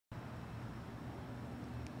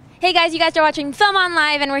Hey guys, you guys are watching Film On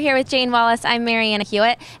Live and we're here with Jayne Wallace. I'm Marianna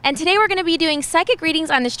Hewitt. And today we're going to be doing psychic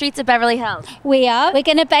readings on the streets of Beverly Hills. We are. We're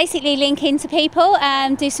going to basically link into people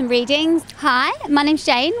and do some readings. Hi, my name's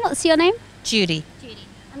Jayne. What's your name? Judy. Judy.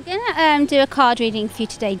 I'm going to do a card reading for you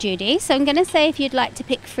today, Judy. So I'm going to say if you'd like to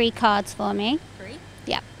pick 3 cards for me. 3?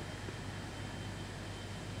 Yep.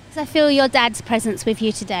 So I feel your dad's presence with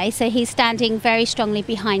you today. So he's standing very strongly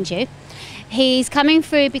behind you. He's coming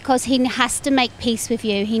through because he has to make peace with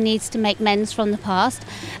you. He needs to make amends from the past.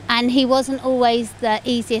 And he wasn't always the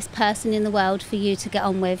easiest person in the world for you to get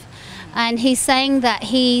on with. And he's saying that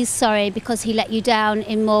he's sorry because he let you down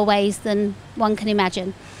in more ways than one can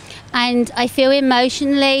imagine. And I feel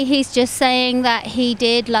emotionally he's just saying that he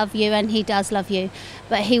did love you and he does love you,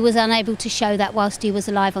 but he was unable to show that whilst he was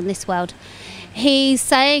alive on this world. He's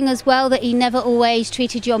saying as well that he never always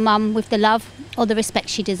treated your mum with the love or the respect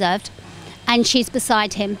she deserved. And she's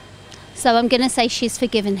beside him. So I'm going to say she's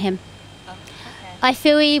forgiven him. Oh, okay. I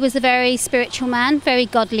feel he was a very spiritual man, very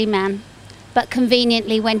godly man, but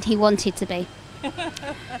conveniently when he wanted to be.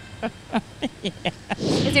 Yeah.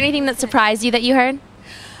 Is there anything that surprised you that you heard?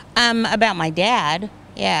 About my dad.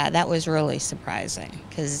 Yeah, that was really surprising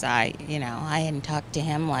because I hadn't talked to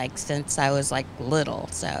him like since I was like little.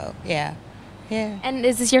 So yeah. And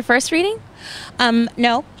is this your first reading?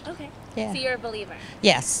 No. Okay. Yeah. So you're a believer?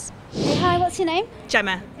 Yes. Hey, hi, what's your name?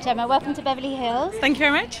 Gemma. Gemma, welcome to Beverly Hills. Thank you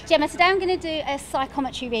very much. Gemma, today I'm going to do a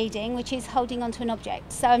psychometry reading, which is holding on to an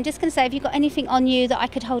object. So I'm just going to say, have you got anything on you that I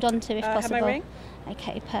could hold on to if possible? Have my ring?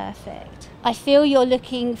 Okay, perfect. I feel you're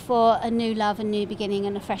looking for a new love, a new beginning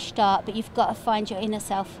and a fresh start, but you've got to find your inner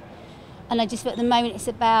self. And I just feel at the moment it's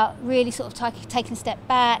about really sort of taking a step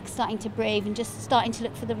back, starting to breathe and just starting to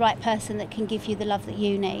look for the right person that can give you the love that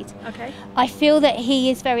you need. Okay. I feel that he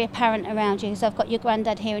is very apparent around you. So I've got your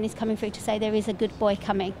granddad here and he's coming through to say there is a good boy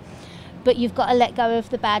coming. But you've got to let go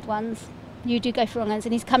of the bad ones. You do go for wrong ones,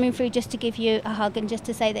 and he's coming through just to give you a hug and just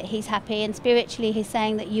to say that he's happy, and spiritually he's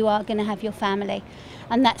saying that you are going to have your family,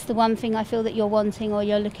 and that's the one thing I feel that you're wanting or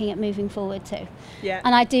you're looking at moving forward to. Yeah.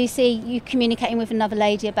 And I do see you communicating with another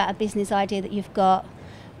lady about a business idea that you've got,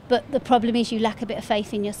 but the problem is you lack a bit of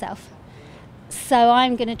faith in yourself. So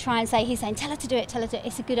I'm going to try and say, he's saying, tell her to do it,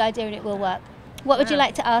 it's a good idea and it will work. What would you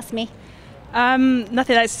like to ask me?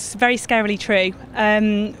 Nothing, that's very scarily true.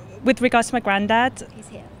 With regards to my granddad, He's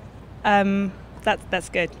here. That's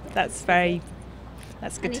good. That's good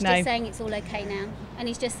And to he's know. just saying it's all okay now. And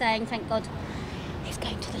he's just saying, thank God, he's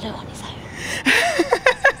going to the loo on his own.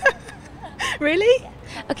 Really?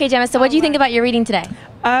 Okay, Gemma, so what do you think about your reading today?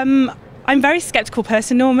 I'm a very sceptical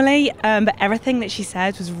person normally, but everything that she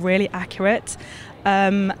said was really accurate.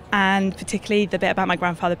 And particularly the bit about my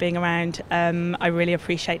grandfather being around, I really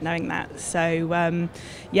appreciate knowing that. So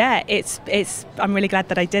yeah, I'm really glad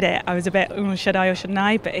that I did it. I was a bit, should I or shouldn't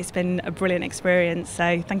I? But it's been a brilliant experience.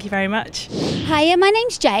 So thank you very much. Hiya, my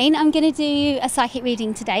name's Jayne. I'm going to do a psychic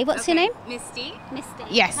reading today. What's your name? Misty. Misty.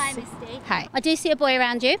 Yes. Hi, Misty. Hi. I do see a boy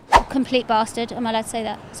around you. Complete bastard. Am I allowed to say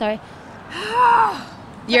that? Sorry.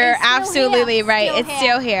 You're It's still absolutely here. right. It's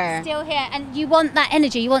still here. Still here. And you want that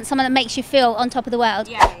energy. You want someone that makes you feel on top of the world.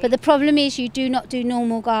 Yeah. But the problem is you do not do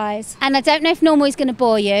normal guys. And I don't know if normal is going to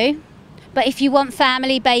bore you, but if you want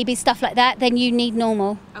family, babies, stuff like that, then you need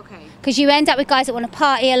normal. Okay. Because you end up with guys that want to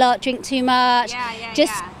party a lot, drink too much,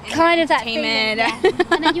 just kind of that feeling.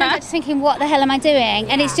 Entertainment. And then you end up just thinking, what the hell am I doing?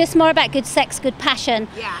 And it's just more about good sex, good passion,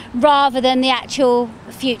 rather than the actual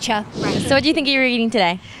future. Right. So what do you think of your reading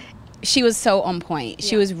today? She was so on point.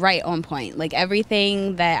 She was right on point. Like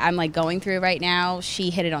everything that I'm like going through right now, she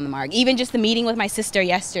hit it on the mark. Even just the meeting with my sister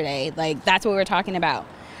yesterday, like that's what we were talking about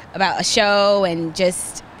a show and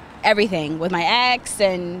just everything with my ex,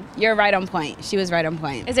 and you're right on point. She was right on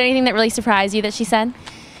point. Is there anything that really surprised you that she said?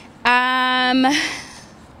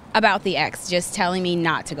 About the ex, just telling me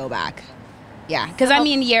not to go back. Yeah, because I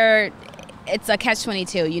mean, it's a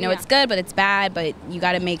catch-22. You know, it's good, but it's bad. But you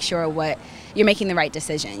got to make sure you're making the right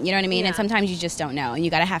decision. You know what I mean? And sometimes you just don't know, and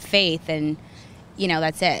you got to have faith, and you know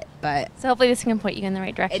that's it. But So hopefully this can point you in the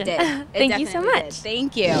right direction. it did. Thank you so much. Did.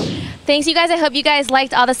 Thank you. Thanks, you guys. I hope you guys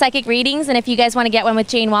liked all the psychic readings, and if you guys want to get one with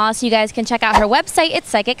Jayne Wallace, you guys can check out her website. It's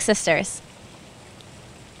Psychic Sisters.